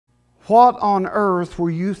What on earth were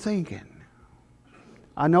you thinking?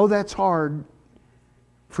 I know that's hard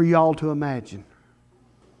for y'all to imagine.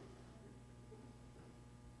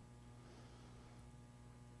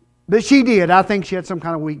 But she did. I think she had some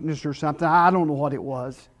kind of weakness or something. I don't know what it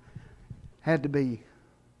was. Had to be.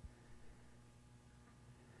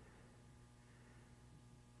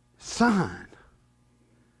 Son,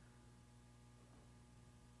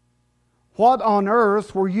 what on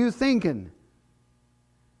earth were you thinking?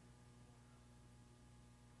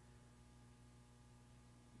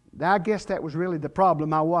 I guess that was really the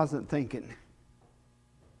problem. I wasn't thinking.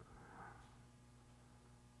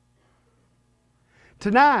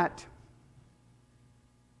 Tonight,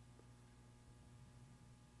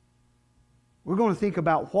 we're going to think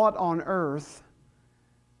about what on earth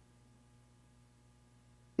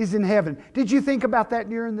is in heaven. Did you think about that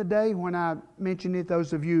during the day when I mentioned it,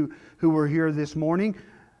 those of you who were here this morning?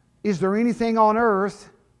 Is there anything on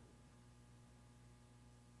earth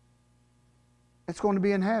that's going to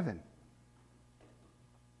be in heaven?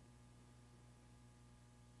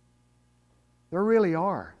 There really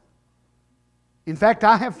are. In fact,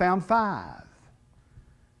 I have found 5.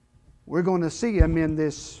 We're going to see them in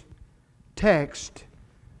this text.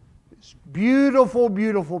 This beautiful,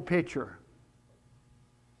 beautiful picture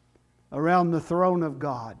around the throne of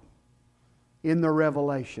God in the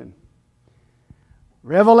Revelation.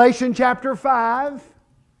 Revelation chapter 5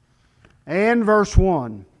 and verse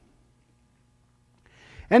 1.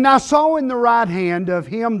 And I saw in the right hand of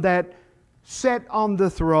him that sat on the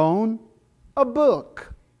throne a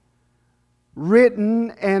book,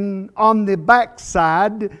 written and on the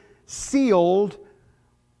backside sealed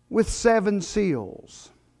with 7 seals.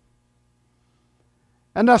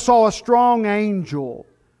 And I saw a strong angel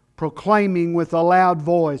proclaiming with a loud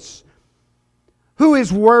voice, "Who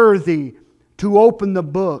is worthy to open the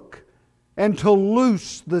book and to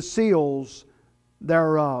loose the seals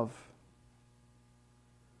thereof?"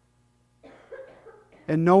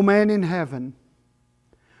 And no man in heaven,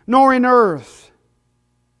 nor in earth,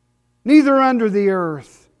 neither under the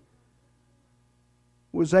earth,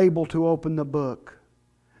 was able to open the book,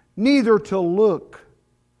 neither to look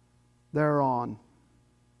thereon.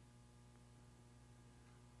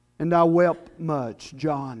 And I wept much.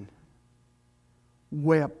 John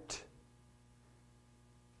wept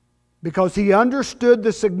because he understood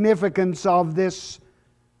the significance of this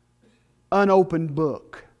unopened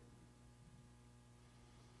book.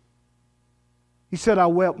 He said, I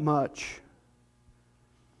wept much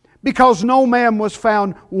because no man was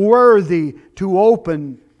found worthy to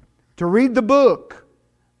open, to read the book,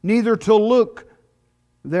 neither to look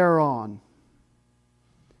thereon.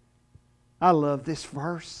 I love this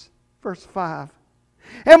verse. Verse 5.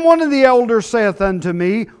 And one of the elders saith unto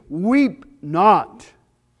me, Weep not.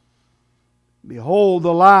 Behold,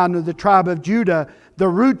 the Lion of the tribe of Judah, the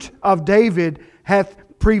root of David, hath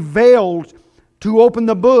prevailed to open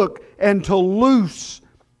the book and to loose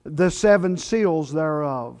the 7 seals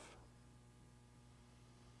thereof.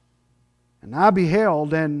 And I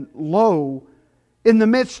beheld, and lo, in the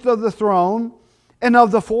midst of the throne and of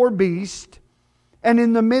the 4 beasts, and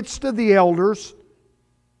in the midst of the elders,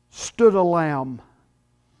 stood a lamb,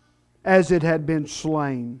 as it had been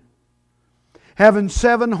slain, having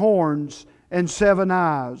 7 horns and 7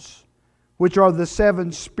 eyes, which are the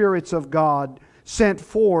 7 spirits of God, sent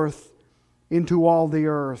forth into all the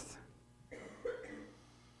earth.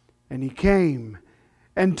 And he came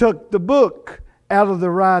and took the book out of the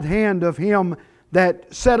right hand of him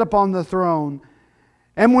that sat upon the throne.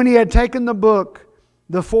 And when he had taken the book,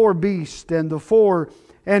 the 4 beasts and the 24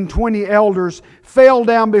 elders fell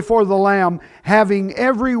down before the Lamb, having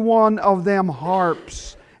every one of them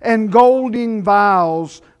harps and golden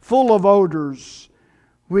vials full of odors,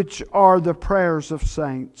 which are the prayers of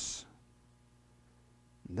saints.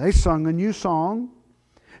 They sung a new song,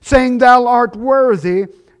 saying, Thou art worthy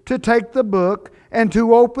to take the book and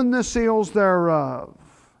to open the seals thereof.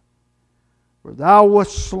 For Thou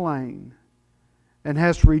wast slain and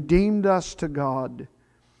hast redeemed us to God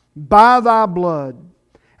by Thy blood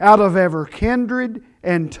out of every kindred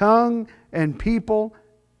and tongue and people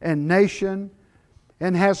and nation,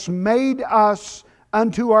 and hast made us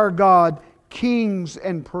unto our God kings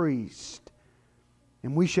and priests,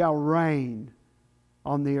 and we shall reign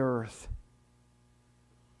on the earth.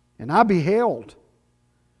 And I beheld,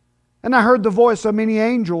 and I heard the voice of many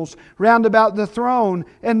angels round about the throne,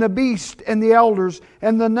 and the beast and the elders,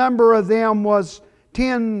 and the number of them was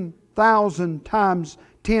 10,000 times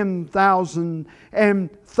 10,000, and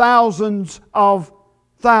thousands of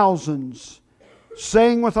thousands,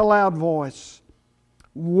 saying with a loud voice,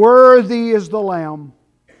 Worthy is the Lamb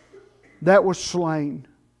that was slain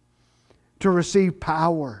to receive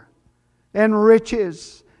power and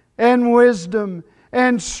riches and wisdom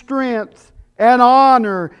and strength and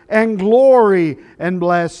honor and glory and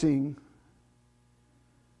blessing.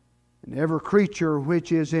 And every creature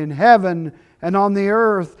which is in heaven and on the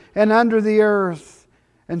earth and under the earth,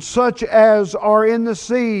 and such as are in the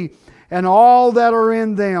sea, and all that are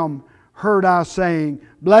in them, heard I saying,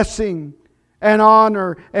 blessing and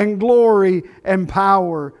honor and glory and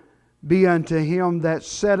power be unto Him that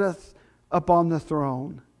sitteth upon the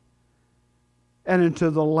throne, and unto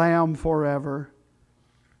the Lamb forever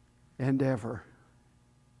and ever.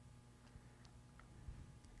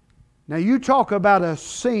 Now you talk about a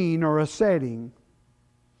scene or a setting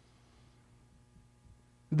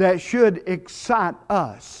that should excite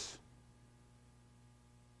us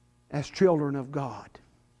as children of God.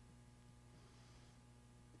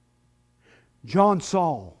 John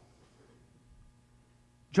saw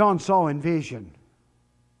in vision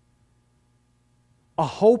a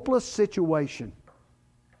hopeless situation.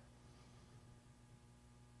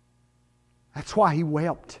 That's why he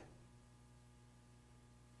wept.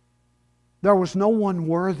 There was no one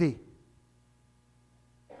worthy.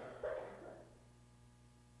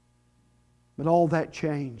 But all that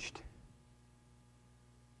changed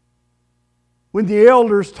when the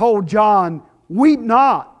elders told John, weep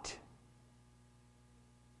not.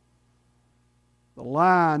 The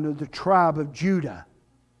Lion of the tribe of Judah,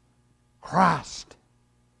 Christ,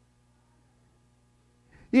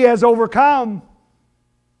 He has overcome.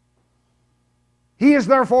 He is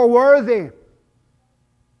therefore worthy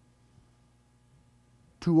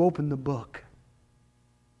to open the book.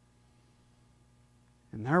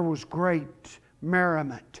 And there was great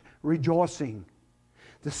merriment, rejoicing.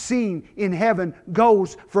 The scene in heaven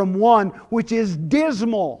goes from one which is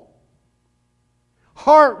dismal,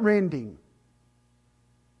 heart-rending,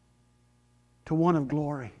 to one of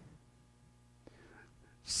glory.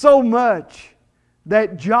 So much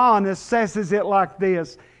that John assesses it like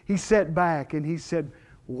this. He sat back and he said,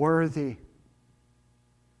 worthy.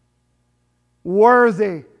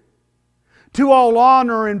 Worthy. To all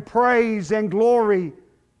honor and praise and glory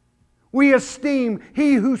we esteem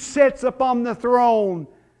He who sits upon the throne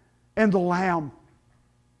and the Lamb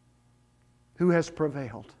who has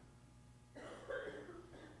prevailed.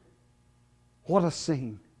 What a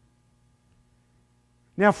scene.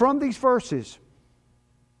 Now from these verses,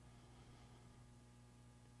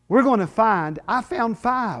 we're going to find, I found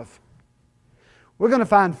 5. We're going to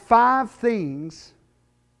find 5 things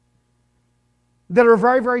that are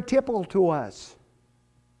very, very typical to us.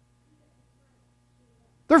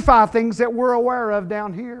 There are 5 things that we're aware of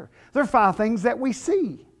down here. There are 5 things that we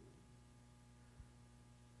see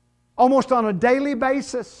almost on a daily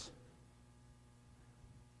basis.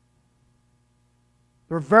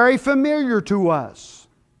 They're very familiar to us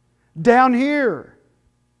down here.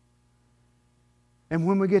 And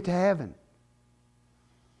when we get to heaven,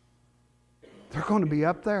 they're going to be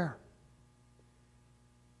up there.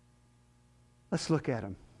 Let's look at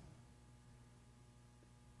them.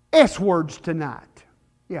 S words tonight.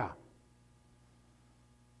 Yeah.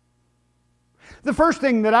 The first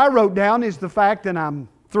thing that I wrote down is the fact, and I'm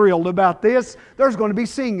thrilled about this, there's going to be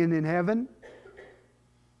singing in heaven.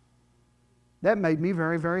 That made me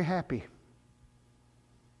very, very happy.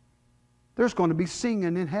 There's going to be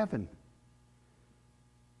singing in heaven.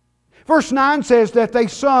 Verse 9 says that they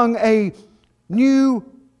sung a new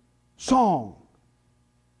song.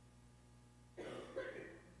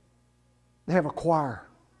 They have a choir.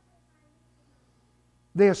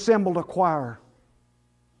 They assembled a choir.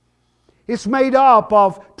 It's made up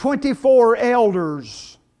of 24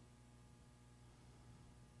 elders.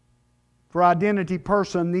 For identity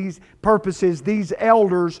purposes, these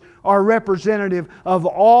elders are representative of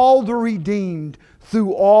all the redeemed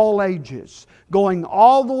through all ages, going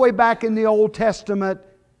all the way back in the Old Testament,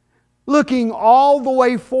 looking all the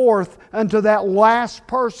way forth unto that last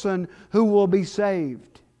person who will be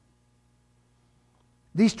saved.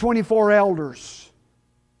 These 24 elders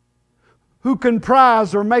who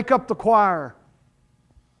comprise or make up the choir,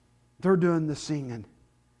 they're doing the singing.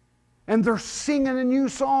 And they're singing a new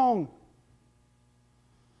song.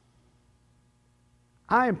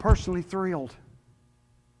 I am personally thrilled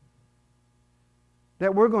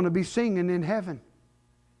that we're going to be singing in heaven.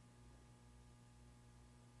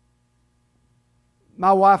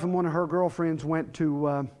 My wife and one of her girlfriends went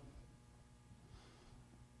to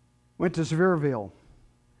Sevierville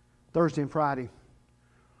Thursday and Friday.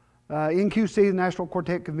 NQC, the National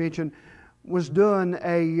Quartet Convention, was doing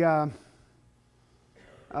a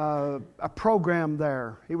program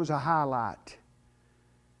there. It was a highlight.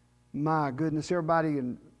 My goodness, everybody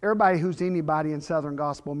Everybody who's anybody in Southern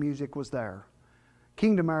gospel music was there.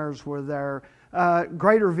 Kingdom Heirs were there.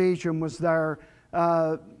 Greater Vision was there.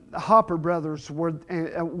 Hopper Brothers were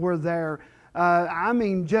there. I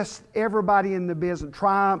mean, just everybody in the business.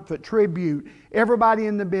 Triumphant, Tribute, everybody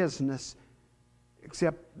in the business,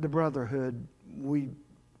 except the Brotherhood. We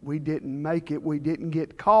didn't make it. We didn't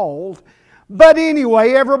get called. But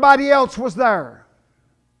anyway, everybody else was there.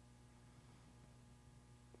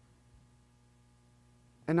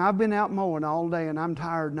 And I've been out mowing all day and I'm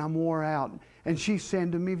tired and I'm wore out. And she's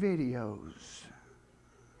sending me videos.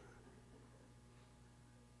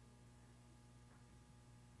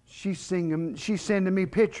 She's sending me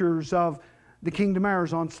pictures of the Kingdom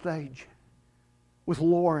Heirs on stage with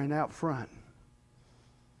Lauren out front.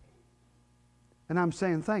 And I'm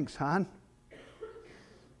saying, thanks, hon.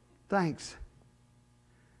 Thanks.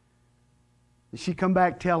 And she come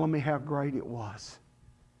back telling me how great it was.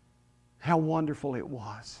 How wonderful it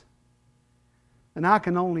was. And I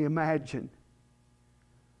can only imagine.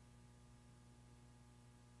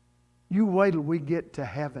 You wait till we get to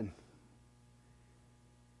heaven.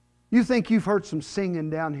 You think you've heard some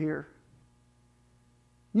singing down here?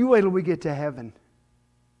 You wait till we get to heaven.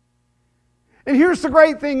 And here's the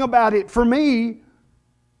great thing about it. For me,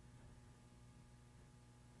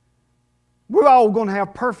 we're all going to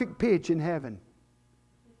have perfect pitch in heaven.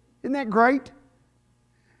 Isn't that great?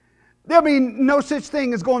 There'll be no such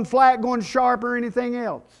thing as going flat, going sharp, or anything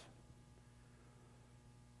else.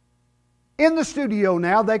 In the studio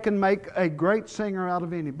now, they can make a great singer out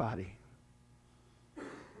of anybody.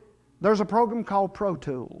 There's a program called Pro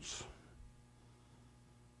Tools.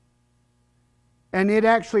 And it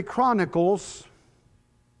actually chronicles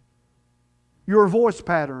your voice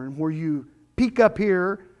pattern, where you peak up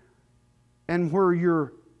here and where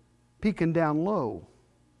you're peaking down low.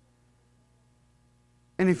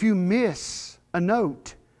 And if you miss a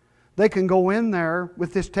note, they can go in there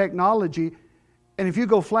with this technology, and if you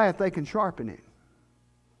go flat, they can sharpen it.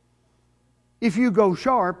 If you go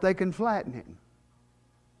sharp, they can flatten it.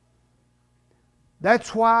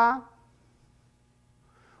 That's why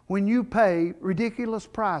when you pay ridiculous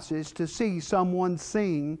prices to see someone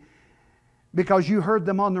sing because you heard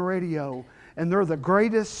them on the radio and they're the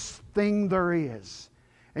greatest thing there is,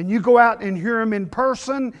 and you go out and hear them in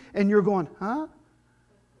person and you're going, huh?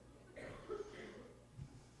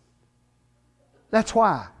 That's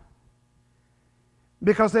why.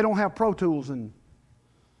 Because they don't have Pro Tools and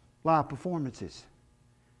live performances.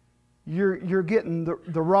 You're getting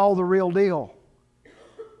the raw, the real deal.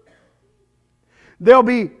 There'll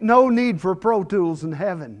be no need for Pro Tools in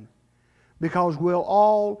heaven because we'll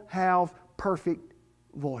all have perfect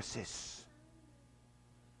voices.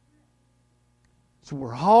 So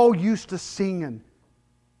we're all used to singing.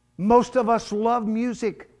 Most of us love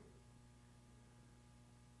music.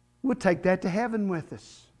 We'll take that to heaven with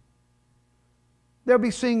us. There'll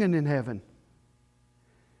be singing in heaven.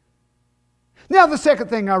 Now, the second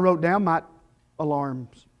thing I wrote down might alarm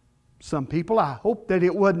some people. I hope that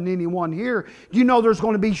it wasn't anyone here. Do you know there's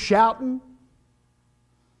going to be shouting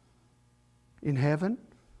in heaven?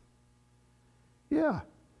 Yeah.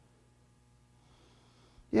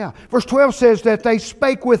 Yeah. Verse 12 says that they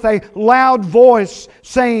spake with a loud voice,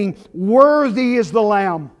 saying, "Worthy is the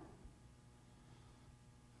Lamb."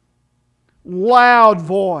 Loud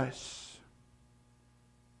voice.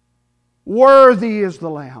 Worthy is the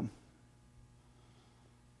Lamb.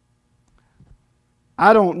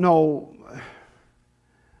 I don't know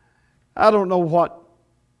what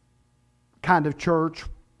kind of church,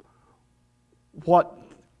 what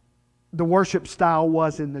the worship style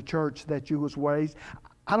was in the church that you was raised.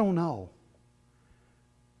 I don't know.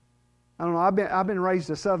 I've been raised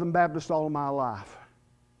a Southern Baptist all of my life.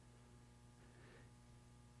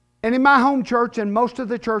 And in my home church and most of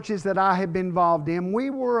the churches that I have been involved in,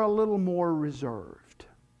 we were a little more reserved.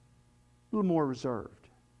 A little more reserved.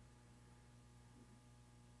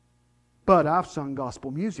 But I've sung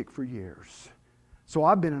gospel music for years. So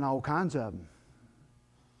I've been in all kinds of them.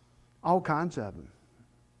 All kinds of them.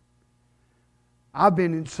 I've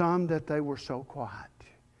been in some that they were so quiet.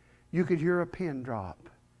 You could hear a pin drop.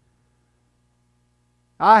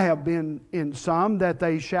 I have been in some that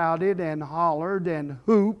they shouted and hollered and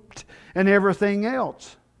hooped and everything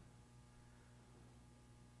else.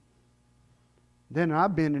 Then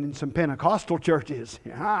I've been in some Pentecostal churches.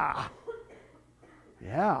 Yeah.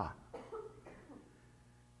 Yeah.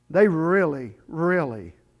 They really,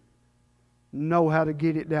 really know how to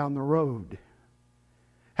get it down the road.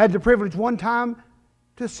 Had the privilege one time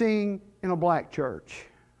to sing in a black church.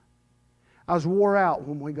 I was wore out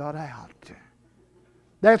when we got out.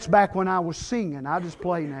 That's back when I was singing. I just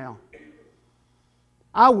play now.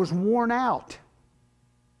 I was worn out.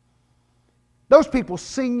 Those people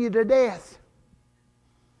sing you to death.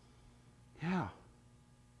 Yeah.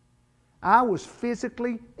 I was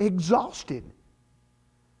physically exhausted.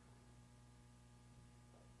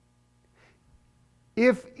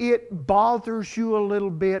 If it bothers you a little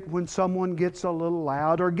bit when someone gets a little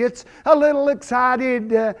loud or gets a little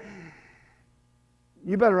excited,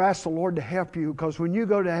 you better ask the Lord to help you, because when you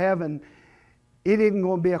go to heaven, it isn't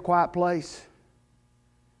going to be a quiet place.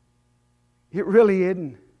 It really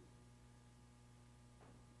isn't.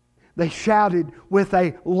 They shouted with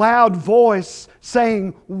a loud voice,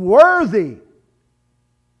 saying, "Worthy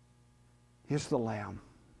is the Lamb."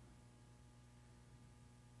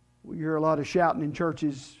 We hear a lot of shouting in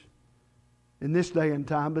churches in this day and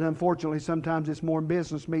time, but unfortunately sometimes it's more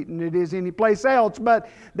business meeting than it is any place else, but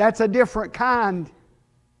that's a different kind.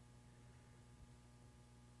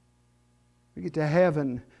 We get to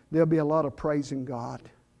heaven, there'll be a lot of praising God.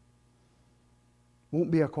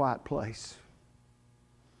 Won't be a quiet place.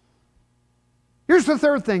 Here's the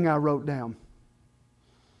third thing I wrote down.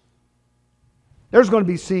 There's going to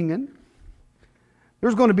be singing.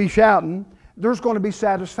 There's going to be shouting. There's going to be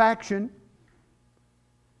satisfaction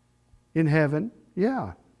in heaven.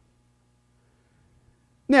 Yeah.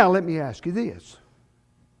 Now let me ask you this.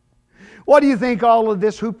 What do you think all of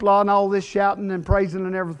this hoopla and all this shouting and praising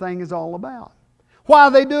and everything is all about? Why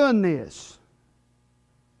are they doing this?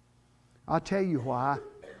 I'll tell you why.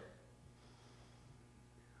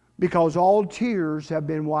 Because all tears have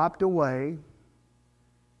been wiped away.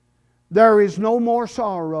 There is no more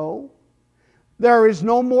sorrow. There is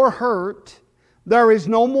no more hurt. There is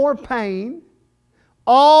no more pain.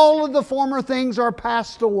 All of the former things are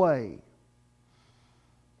passed away.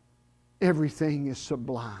 Everything is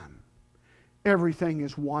sublime. Everything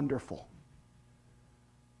is wonderful.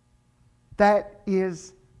 That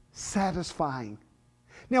is satisfying.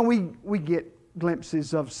 Now we get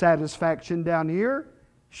glimpses of satisfaction down here.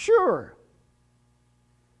 Sure.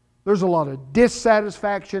 There's a lot of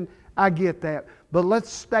dissatisfaction. I get that. But let's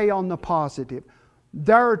stay on the positive.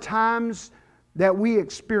 There are times that we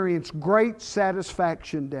experience great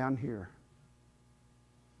satisfaction down here.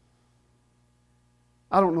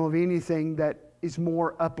 I don't know of anything that is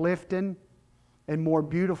more uplifting and more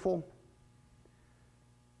beautiful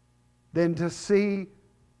than to see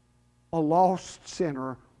a lost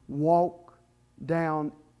sinner walk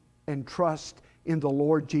down and trust in the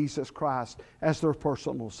Lord Jesus Christ as their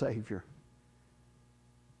personal Savior.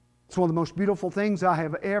 It's one of the most beautiful things I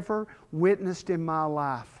have ever witnessed in my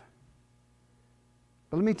life.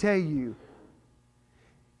 But let me tell you,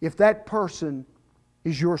 if that person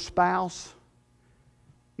is your spouse,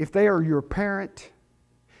 if they are your parent,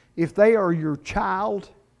 if they are your child,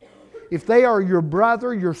 if they are your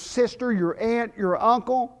brother, your sister, your aunt, your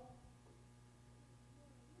uncle,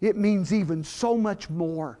 it means even so much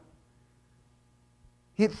more.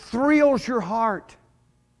 It thrills your heart.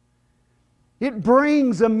 It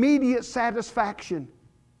brings immediate satisfaction.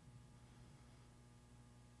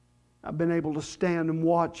 I've been able to stand and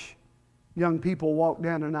watch young people walk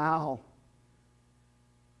down an aisle,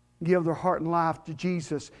 give their heart and life to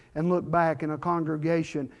Jesus, and look back in a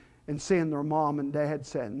congregation and seeing their mom and dad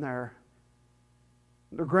sitting there,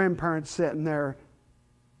 their grandparents sitting there,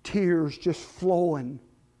 tears just flowing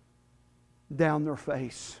down their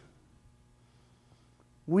face.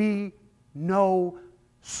 We know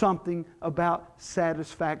something about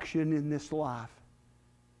satisfaction in this life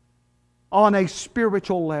on a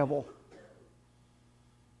spiritual level,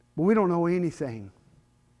 but we don't know anything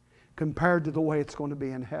compared to the way it's going to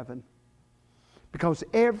be in heaven, because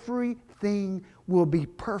everything will be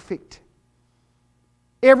perfect.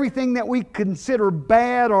 Everything that we consider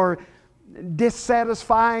bad or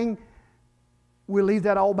dissatisfying, we'll leave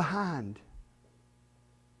that all behind.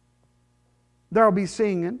 There'll be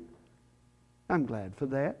singing. I'm glad for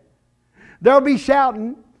that. There'll be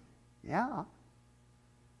shouting. Yeah.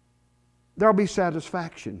 There'll be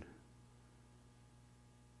satisfaction.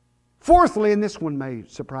 Fourthly, and this one may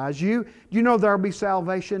surprise you, do you know there'll be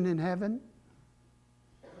salvation in heaven?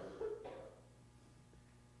 You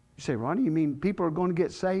say, Ronnie, you mean people are going to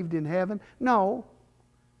get saved in heaven? No.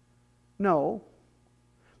 No.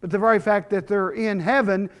 But the very fact that they're in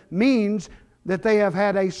heaven means that they have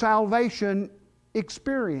had a salvation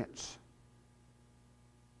experience.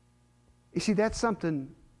 You see, that's something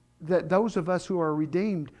that those of us who are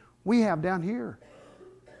redeemed, we have down here.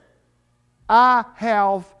 I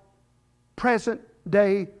have present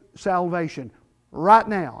day salvation. Right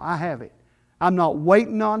now, I have it. I'm not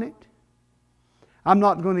waiting on it. I'm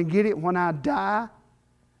not going to get it when I die.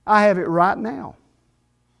 I have it right now.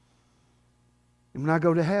 And when I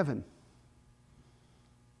go to heaven,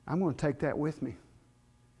 I'm going to take that with me.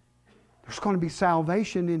 There's going to be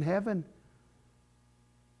salvation in heaven.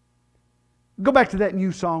 Go back to that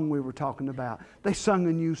new song we were talking about. They sung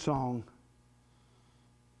a new song.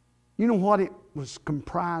 You know what it was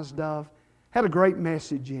comprised of? Had a great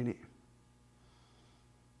message in it.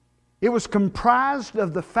 It was comprised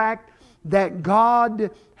of the fact that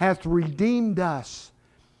God hath redeemed us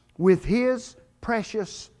with His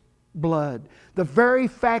precious blood. The very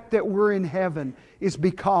fact that we're in heaven is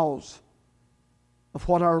because of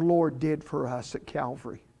what our Lord did for us at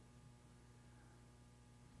Calvary.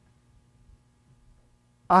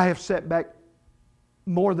 I have sat back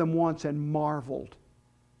more than once and marveled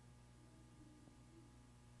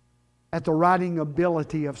at the writing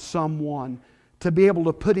ability of someone to be able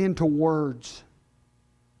to put into words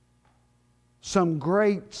some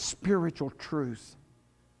great spiritual truth.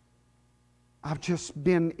 I've just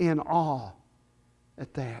been in awe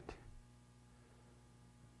at that.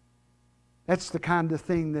 That's the kind of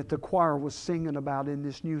thing that the choir was singing about in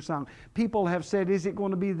this new song. People have said, is it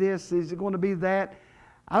going to be this? Is it going to be that?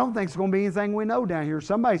 I don't think it's going to be anything we know down here.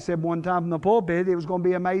 Somebody said one time in the pulpit it was going to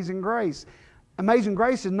be Amazing Grace. Amazing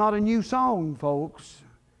Grace is not a new song, folks.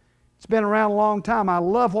 It's been around a long time. I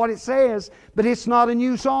love what it says, but it's not a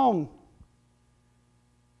new song.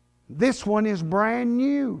 This one is brand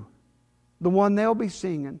new, the one they'll be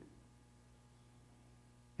singing.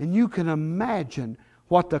 And you can imagine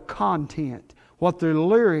what the content, what the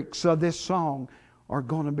lyrics of this song are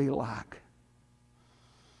going to be like.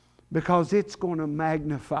 Because it's going to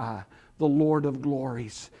magnify the Lord of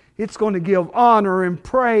glories. It's going to give honor and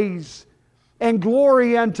praise and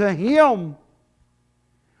glory unto Him.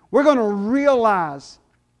 We're going to realize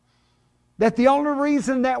that the only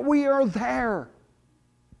reason that we are there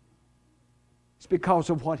is because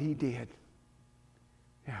of what He did.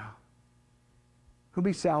 Yeah. There'll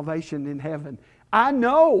be salvation in heaven. I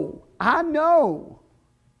know.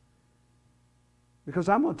 Because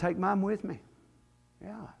I'm going to take mine with me.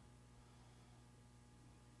 Yeah.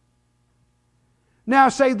 Now,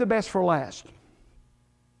 save the best for last.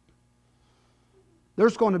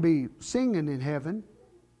 There's going to be singing in heaven.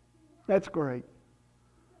 That's great.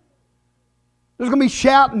 There's going to be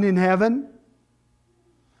shouting in heaven.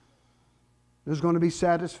 There's going to be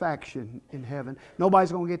satisfaction in heaven.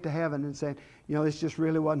 Nobody's going to get to heaven and say, you know, this just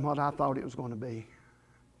really wasn't what I thought it was going to be.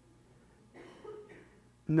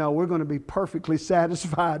 No, we're going to be perfectly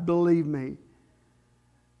satisfied, believe me.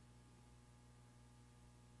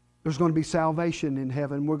 There's going to be salvation in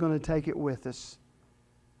heaven. We're going to take it with us.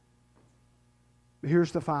 But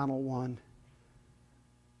here's the final one.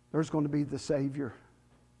 There's going to be the Savior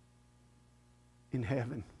in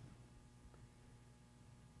heaven.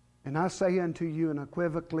 And I say unto you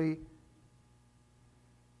unequivocally,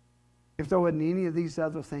 if there wasn't any of these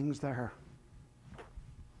other things there,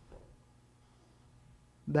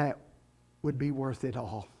 that would be worth it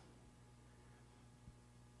all.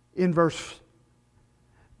 In verse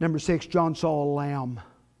number 6, John saw a lamb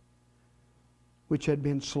which had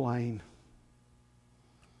been slain.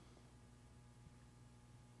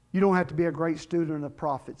 You don't have to be a great student of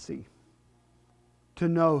prophecy to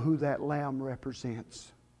know who that lamb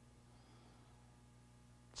represents.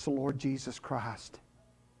 It's the Lord Jesus Christ.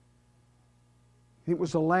 It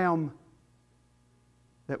was a lamb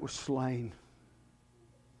that was slain.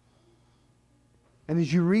 And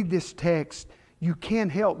as you read this text, you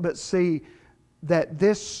can't help but see that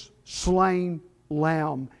this slain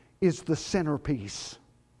lamb is the centerpiece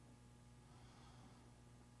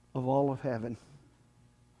of all of heaven.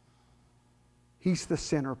 He's the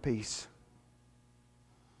centerpiece.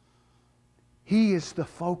 He is the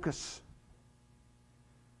focus.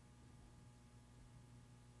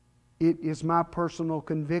 It is my personal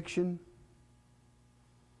conviction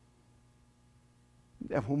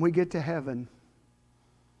that when we get to heaven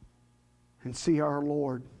and see our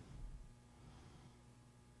Lord,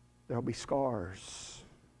 there'll be scars.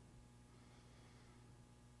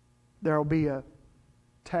 There'll be a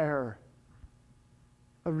tear,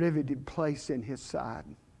 a riveted place in His side.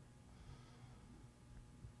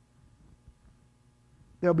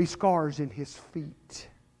 There'll be scars in His feet.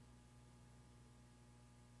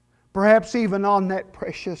 Perhaps even on that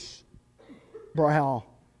precious brow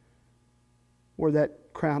where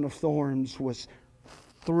that crown of thorns was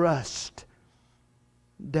thrust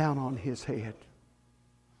down on His head.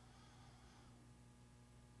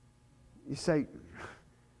 You say,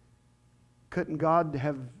 couldn't God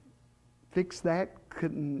have fixed that?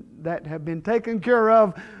 Couldn't that have been taken care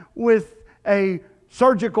of with a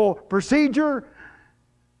surgical procedure?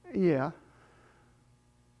 Yeah.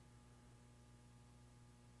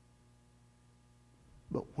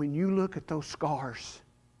 But when you look at those scars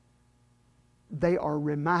they are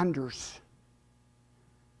reminders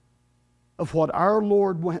of what our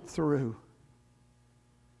Lord went through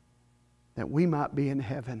that we might be in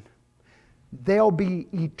heaven. They'll be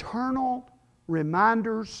eternal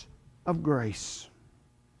reminders of grace.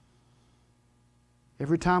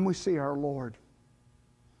 Every time we see our Lord,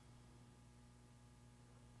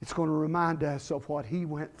 it's going to remind us of what He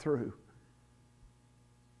went through,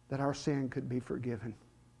 that our sin could be forgiven.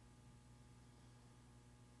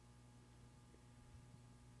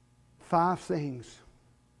 5 things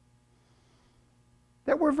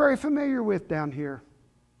that we're very familiar with down here.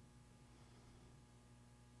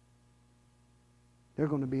 They're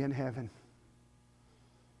going to be in heaven.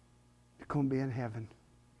 They're going to be in heaven.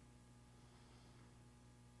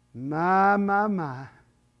 My, my, my.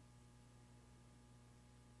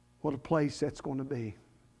 What a place that's going to be.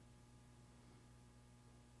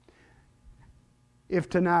 If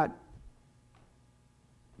tonight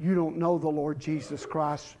you don't know the Lord Jesus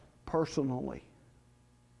Christ personally,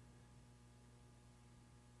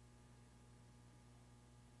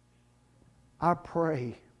 I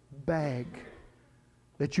pray, beg,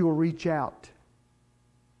 that you will reach out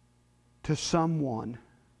to someone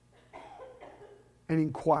and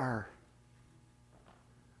inquire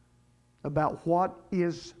about what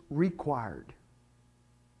is required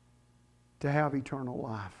to have eternal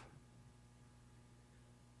life.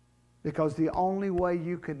 Because the only way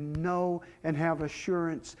you can know and have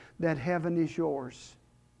assurance that heaven is yours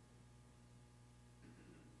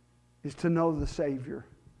is to know the Savior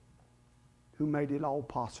who made it all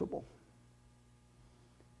possible.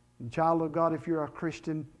 And child of God, if you're a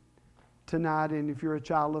Christian tonight, and if you're a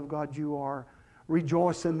child of God, you are,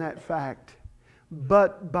 rejoice in that fact.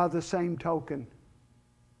 But by the same token,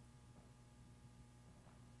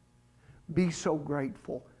 be so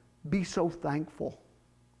grateful, be so thankful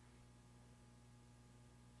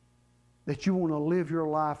that you want to live your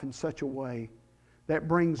life in such a way that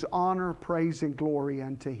brings honor, praise, and glory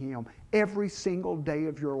unto Him every single day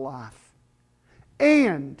of your life.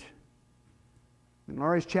 And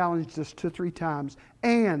Larry's challenged us 2 or 3 times,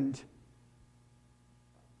 and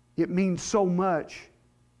it means so much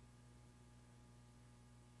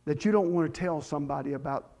that you don't want to tell somebody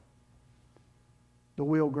about the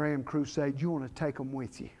Will Graham Crusade. You want to take them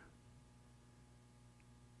with you.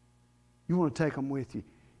 You want to take them with you.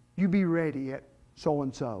 You be ready at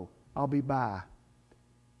so-and-so. I'll be by.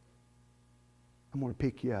 I'm going to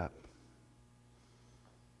pick you up.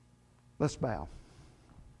 Let's bow.